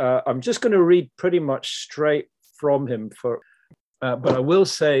 And I'm just going to read pretty much straight from him, but I will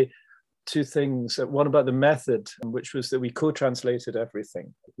say two things. One about the method, which was that we co-translated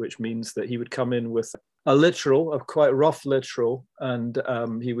everything, which means that he would come in with a quite rough literal, and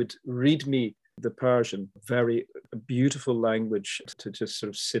he would read me the Persian, very beautiful language to just sort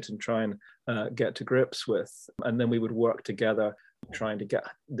of sit and try and get to grips with. And then we would work together trying to get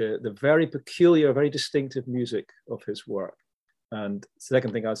the very peculiar, very distinctive music of his work. And the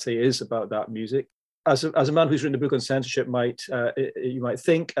second thing I'd say is about that music. As a man who's written a book on censorship you might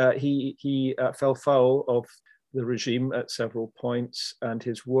think, he fell foul of the regime at several points, and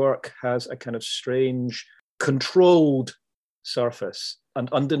his work has a kind of strange, controlled surface.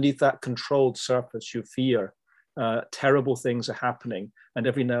 And underneath that controlled surface, you fear terrible things are happening. And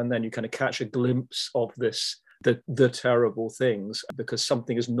every now and then you kind of catch a glimpse of the terrible things, because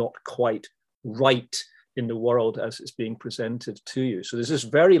something is not quite right in the world as it's being presented to you. So there's this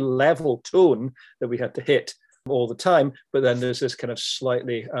very level tone that we had to hit all the time, but then there's this kind of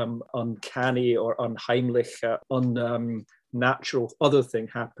slightly uncanny or unheimlich, unnatural other thing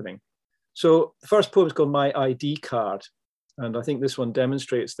happening. So the first poem is called My ID Card. And I think this one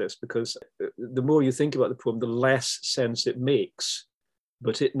demonstrates this, because the more you think about the poem, the less sense it makes,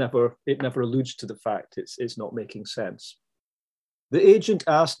 but it never alludes to the fact it's not making sense. The agent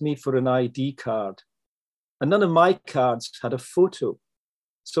asked me for an ID card, and none of my cards had a photo.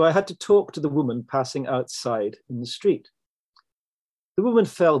 So I had to talk to the woman passing outside in the street. The woman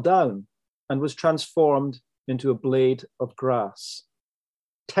fell down and was transformed into a blade of grass.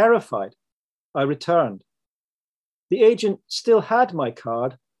 Terrified, I returned. The agent still had my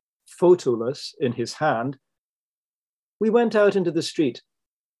card, photoless, in his hand. We went out into the street.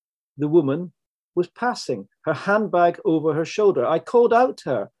 The woman was passing, her handbag over her shoulder. I called out to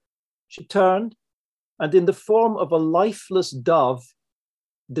her. She turned, and in the form of a lifeless dove,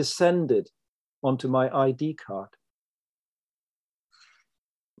 descended onto my ID card.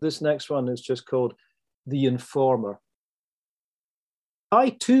 This next one is just called The Informer. I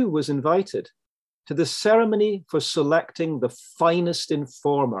too was invited to the ceremony for selecting the finest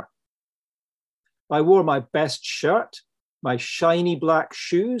informer. I wore my best shirt, my shiny black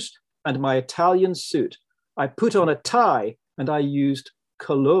shoes, and my Italian suit. I put on a tie and I used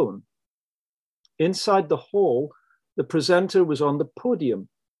cologne. Inside the hall, the presenter was on the podium.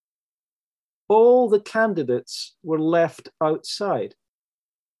 All the candidates were left outside.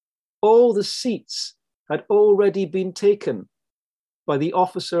 All the seats had already been taken by the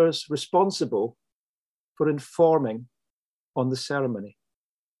officers responsible for informing on the ceremony.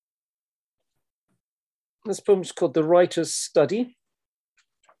 This poem is called The Writer's Study.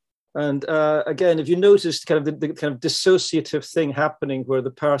 And again, if you noticed kind of the kind of dissociative thing happening where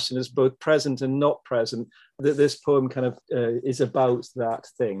the person is both present and not present, that this poem kind of is about that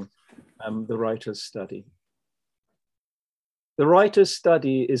thing, the writer's study. The writer's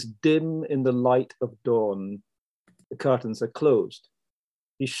study is dim in the light of dawn. The curtains are closed.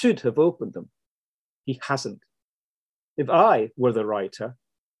 He should have opened them. He hasn't. If I were the writer,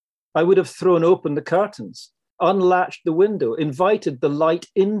 I would have thrown open the curtains, unlatched the window, invited the light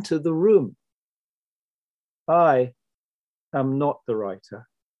into the room. I am not the writer,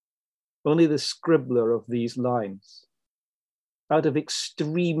 only the scribbler of these lines. Out of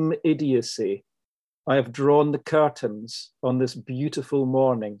extreme idiocy, I have drawn the curtains on this beautiful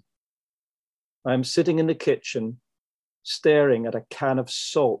morning. I am sitting in the kitchen, staring at a can of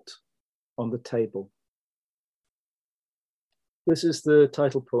salt on the table. This is the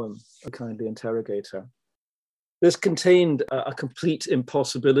title poem, A Kindly Interrogator. This contained a complete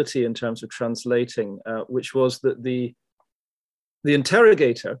impossibility in terms of translating, which was that the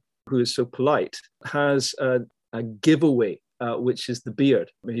interrogator, who is so polite, has a giveaway, which is the beard.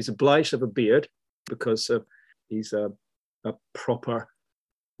 I mean, he's obliged to have a beard because he's a proper,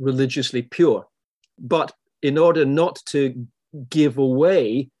 religiously pure. But in order not to give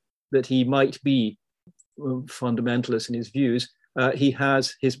away that he might be fundamentalist in his views, he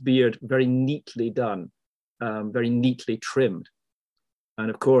has his beard very neatly done, very neatly trimmed. And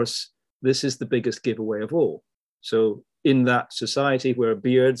of course, this is the biggest giveaway of all. So in that society where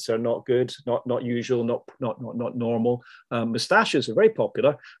beards are not good, not usual, not normal, moustaches are very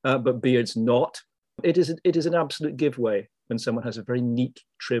popular, but beards not. It is an absolute giveaway when someone has a very neat,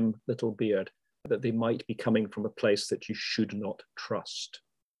 trim little beard, that they might be coming from a place that you should not trust.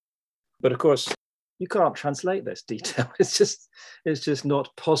 But of course, you can't translate this detail. It's just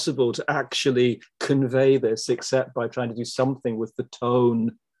not possible to actually convey this except by trying to do something with the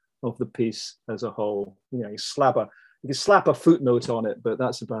tone of the piece as a whole. You can slap a footnote on it, but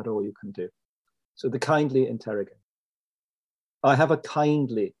that's about all you can do. So the kindly interrogator. I have a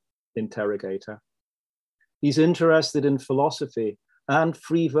kindly interrogator. He's interested in philosophy and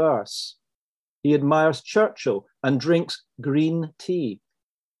free verse. He admires Churchill and drinks green tea.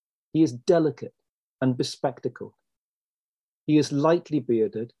 He is delicate and bespectacled. He is lightly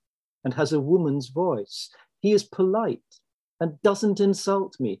bearded and has a woman's voice. He is polite and doesn't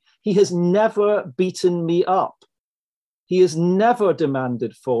insult me. He has never beaten me up. He has never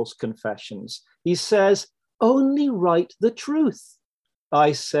demanded false confessions. He says, only write the truth.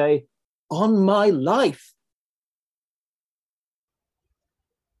 I say, on my life.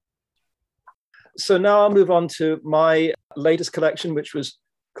 So now I'll move on to my latest collection, which was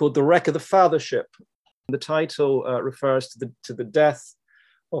called The Wreck of the Fathership. The title refers to the death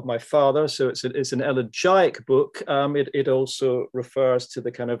of my father, so it's an elegiac book. It also refers to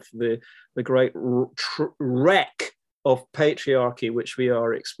the kind of the great wreck of patriarchy which we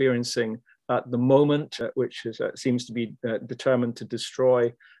are experiencing at the moment, which seems to be determined to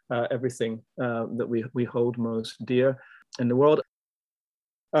destroy everything that we hold most dear in the world.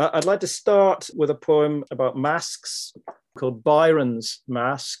 I'd like to start with a poem about masks called Byron's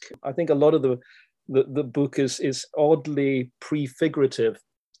Mask. I think a lot of the book is oddly prefigurative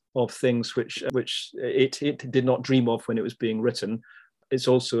of things which it did not dream of when it was being written. It's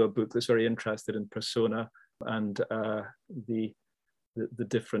also a book that's very interested in persona and the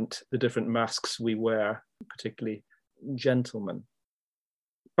different masks we wear, particularly gentlemen.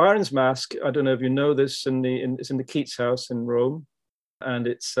 Byron's Mask, I don't know if you know this, it's in the Keats House in Rome, and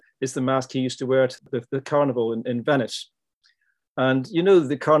it's the mask he used to wear to the carnival in Venice. And you know,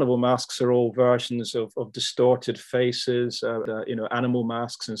 the carnival masks are all versions of distorted faces, animal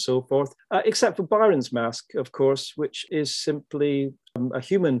masks and so forth, except for Byron's mask, of course, which is simply a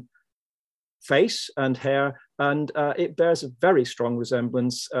human face and hair, and it bears a very strong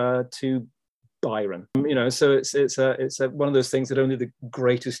resemblance to Byron. So it's one of those things that only the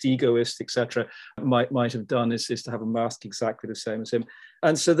greatest egoist, etc., might have done is to have a mask exactly the same as him.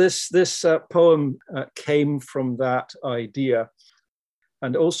 And so this poem came from that idea,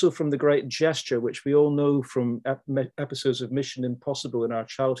 and also from the great gesture, which we all know from episodes of Mission Impossible in our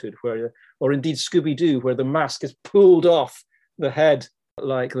childhood, or indeed Scooby-Doo, where the mask is pulled off the head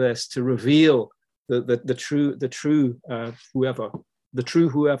like this to reveal the true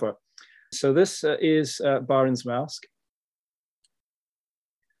whoever. So this is Byron's Mask.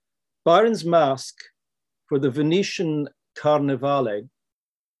 Byron's mask for the Venetian Carnevale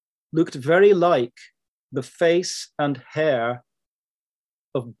looked very like the face and hair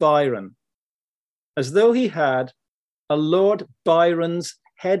of Byron, as though he had a Lord Byron's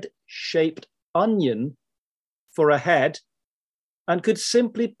head-shaped onion for a head and could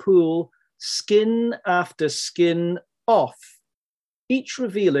simply pull skin after skin off, each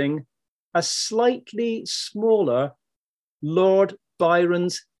revealing a slightly smaller Lord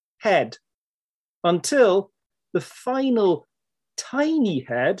Byron's head, until the final tiny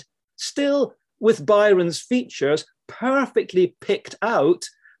head, still with Byron's features perfectly picked out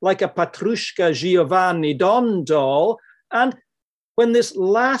like a Petrushka Giovanni Don doll. And when this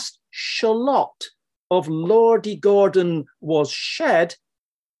last shallot of Lordy Gordon was shed,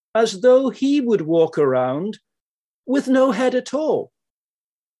 as though he would walk around with no head at all.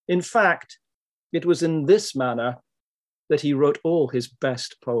 In fact, it was in this manner that he wrote all his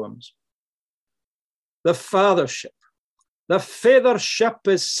best poems. The fathership, the feathership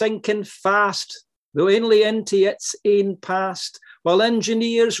is sinking fast, though only into its ain past, while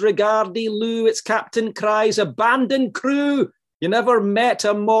engineers regardie loo, its captain cries, abandon crew! You never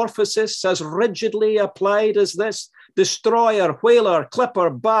metamorphosis as rigidly applied as this. Destroyer, whaler,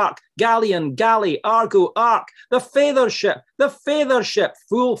 clipper, bark, galleon, galley, Argo, ark, the feather ship,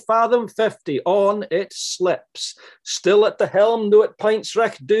 full fathom 50, on it slips. Still at the helm, though it pints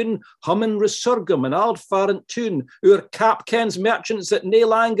recht doon, humming resurgam and auld-farrant tune, oor capkens merchants that nae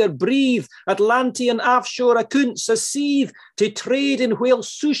langer breathe, Atlantean offshore accounts a seethe, to trade in whale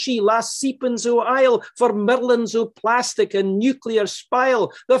sushi, last seepins o' isle, for merlins o' plastic and nuclear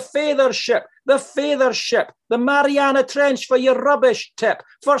spile. The feather ship, the Mariana Trench for your rubbish tip.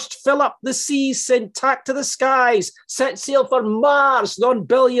 First fill up the seas, send tack to the skies, set sail for Mars, yon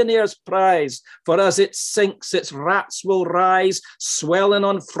billionaire's prize. For as it sinks, its rats will rise, swelling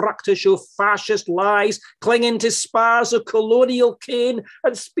on fructish o' fascist lies, clinging to spars of colonial cane,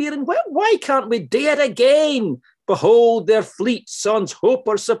 and spearing, why can't we do it again? Behold their fleets on's hope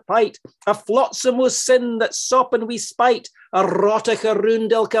or suppite, a flotsam o' sin that sopping we spite, a rotich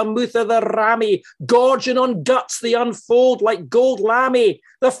around ilka mouth of the rammy, gorging on guts they unfold like gold lammy.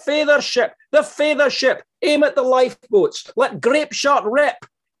 The feather ship, aim at the lifeboats, let grape shot rip.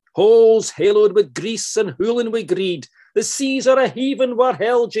 Holes haloed with grease and hooling with greed, the seas are a heaving where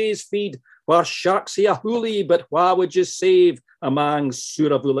hell jays feed, where sharks see a hoolie, but wha would you save among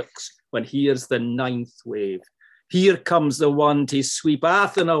Suravulics when here's the ninth wave? Here comes the one to sweep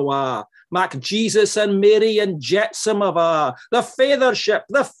Athen awa, Mac Jesus and Mary and jetsam ava. The feather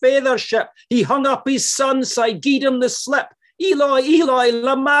ship, he hung up his son side, gied him the slip. Eloi, Eloi,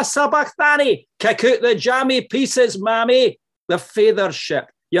 lama sabachthani, kick out the jammy pieces, mammy. The feather ship,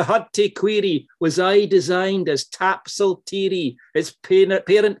 you had to query, was I designed as Tapsaltiri? Its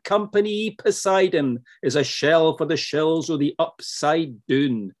parent company, Poseidon, is a shell for the shells of the upside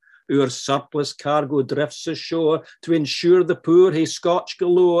down. Our surplus cargo drifts ashore to ensure the poor hae scotch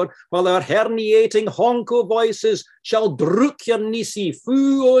galore, while our herniating honko voices shall drook your nisi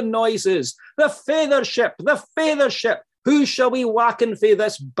foo o' noises. The feather ship, who shall we wacken for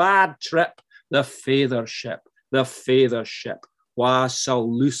this bad trip? The feather ship, wha shall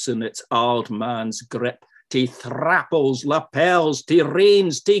loosen its old man's grip? To thrapples, lapels, to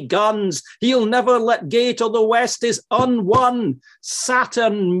reins, to guns. He'll never let go till the West is unwon.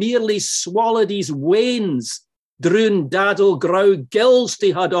 Saturn merely swallowed his wains. Droon daddle grow gills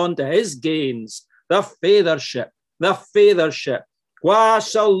to had on to his gains. The feather ship, wha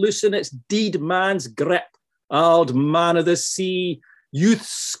shall loosen its deed man's grip? Old man of the sea, youth's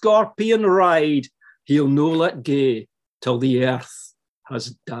scorpion ride. He'll no let go till the earth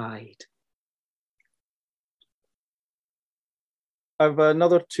has died. I've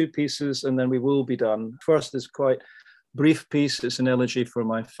another two pieces and then we will be done. First is quite brief piece. It's an elegy for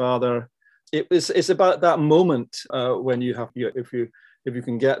my father. It's about that moment when you have, if you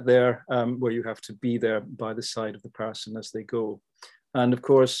can get there, where you have to be there by the side of the person as they go. And of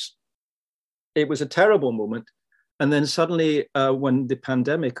course, it was a terrible moment. And then suddenly when the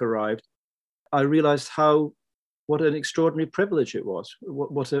pandemic arrived, I realized what an extraordinary privilege it was.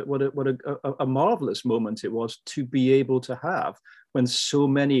 What a marvelous moment it was to be able to have when so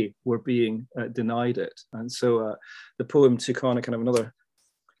many were being denied it. And so the poem took on a kind of another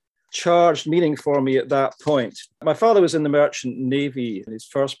charged meaning for me at that point. My father was in the Merchant Navy in his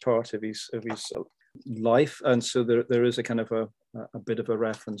first part of his life. And so there is a kind of a bit of a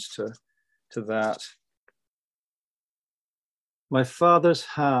reference to that. My father's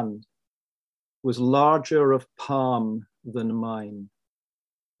hand was larger of palm than mine,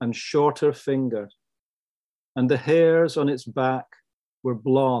 and shorter fingered, and the hairs on its back were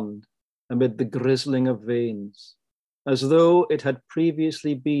blonde amid the grizzling of veins, as though it had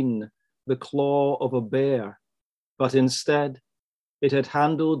previously been the claw of a bear, but instead it had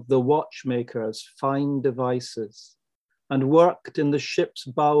handled the watchmaker's fine devices and worked in the ship's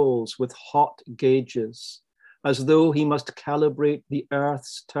bowels with hot gauges, as though he must calibrate the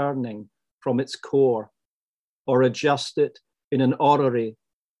earth's turning from its core, or adjust it in an orrery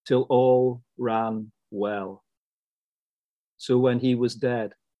till all ran well. So when he was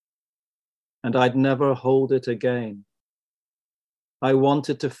dead, and I'd never hold it again, I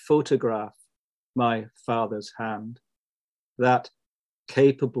wanted to photograph my father's hand, that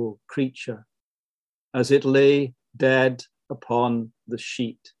capable creature, as it lay dead upon the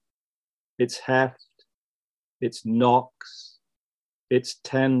sheet, its heft, its knocks, its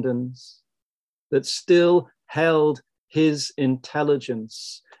tendons, that still held his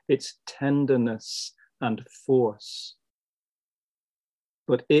intelligence, its tenderness and force.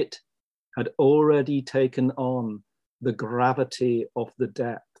 But it had already taken on the gravity of the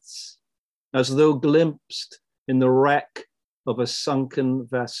depths, as though glimpsed in the wreck of a sunken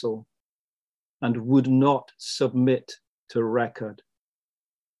vessel, and would not submit to record,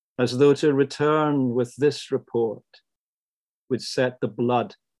 as though to return with this report would set the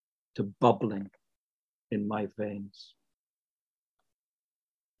blood to bubbling in my veins.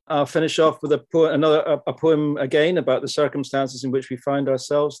 I'll finish off with a poem again about the circumstances in which we find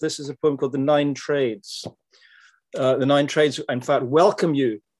ourselves. This is a poem called The Nine Trades. The Nine Trades, in fact, welcome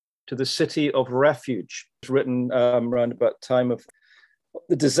you to the city of refuge. It's written around about the time of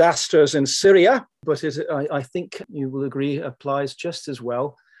the disasters in Syria, but I think you will agree applies just as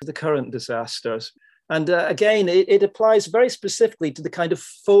well to the current disasters. And again, it applies very specifically to the kind of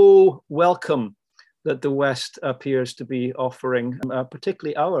faux welcome that the West appears to be offering,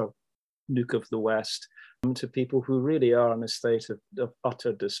 particularly our Nuke of the West, to people who really are in a state of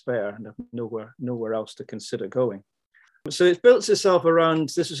utter despair and have nowhere else to consider going. So it builds itself around,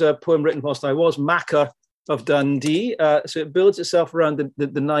 this is a poem written whilst I was Macker of Dundee. So it builds itself around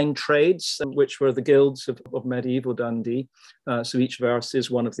the nine trades, which were the guilds of medieval Dundee. So each verse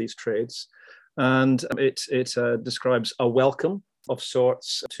is one of these trades. And it describes a welcome of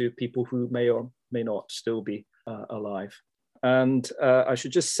sorts to people who may or may not still be alive. And I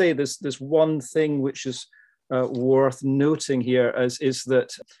should just say there's one thing which is worth noting here is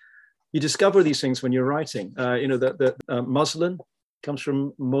that you discover these things when you're writing. That muslin comes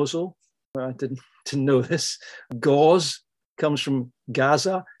from Mosul. I didn't know this. Gauze comes from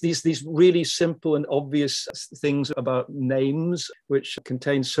Gaza. These really simple and obvious things about names, which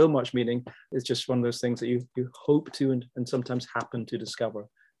contain so much meaning, is just one of those things that you hope to and sometimes happen to discover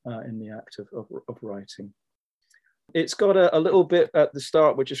in the act of writing. It's got a little bit at the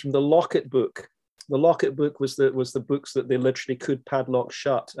start, which is from the Locket book. The Locket book was the books that they literally could padlock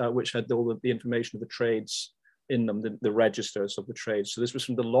shut, which had all the information of the trades in them, the registers of the trades. So this was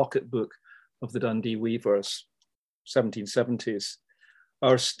from the Locket book of the Dundee Weavers, 1770s.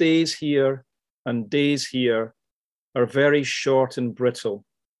 Our stays here and days here are very short and brittle.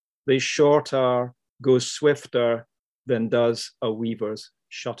 They short are, go swifter than does a weaver's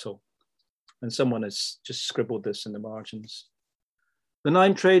shuttle. And someone has just scribbled this in the margins. The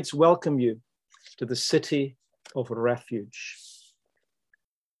nine trades welcome you to the city of refuge.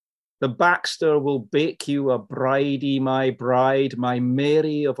 The Baxter will bake you a bridie, my bride, my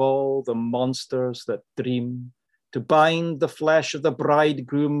Mary of all the monsters that dream, to bind the flesh of the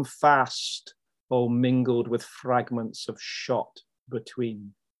bridegroom fast, all mingled with fragments of shot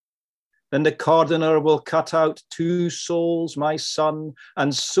between. Then the cordiner will cut out 2 souls, my son,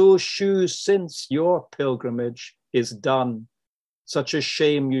 and so shoes since your pilgrimage is done. Such a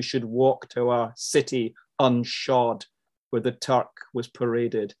shame you should walk to our city unshod, where the Turk was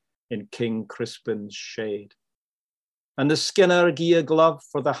paraded in King Crispin's shade. And the skinner gie a glove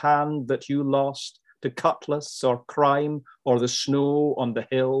for the hand that you lost to cutlass or crime or the snow on the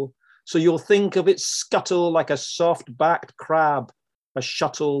hill, so you'll think of its scuttle like a soft-backed crab, a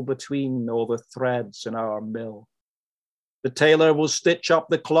shuttle between all the threads in our mill. The tailor will stitch up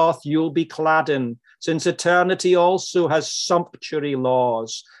the cloth you'll be clad in, since eternity also has sumptuary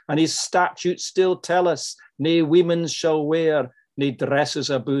laws, and his statutes still tell us, nae women shall wear, nae dresses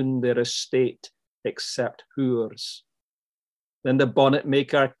aboon their estate, except whores. Then the bonnet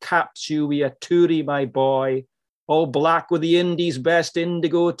maker caps you wi' a toorie, my boy, all black with the Indies' best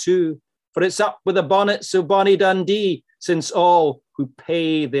indigo too, for it's up with the bonnets of bonny Dundee, since all who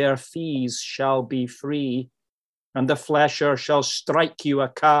pay their fees shall be free. And the flesher shall strike you a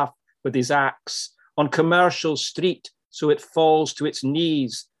calf with his axe on Commercial Street, so it falls to its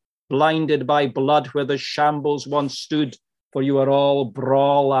knees, blinded by blood where the shambles once stood, for you are all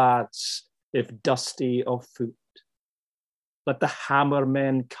braw lads, if dusty of foot. Let the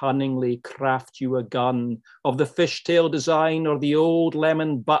hammermen cunningly craft you a gun of the fishtail design or the old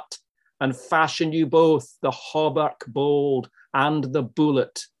lemon butt, and fashion you both the hauberk bold and the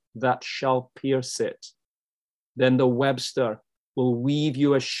bullet that shall pierce it. Then the Webster will weave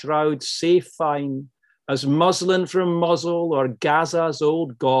you a shroud sae fine as muslin from Mosul or Gaza's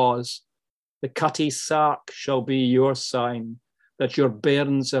old gauze. The cutty sark shall be your sign that your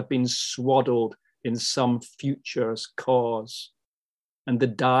bairns have been swaddled in some future's cause. And the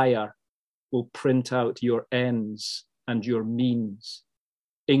dyer will print out your ends and your means,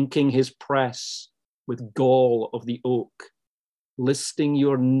 inking his press with gall of the oak, listing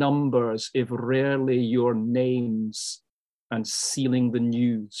your numbers if rarely your names, and sealing the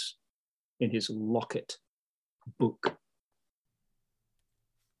news in his Locket book.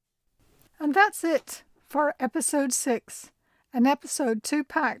 And that's it for episode 6, an episode too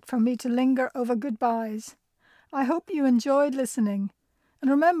packed for me to linger over goodbyes. I hope you enjoyed listening, and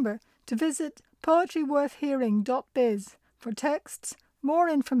remember to visit poetryworthhearing.biz for texts, more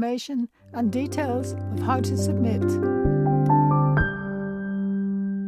information and details of how to submit.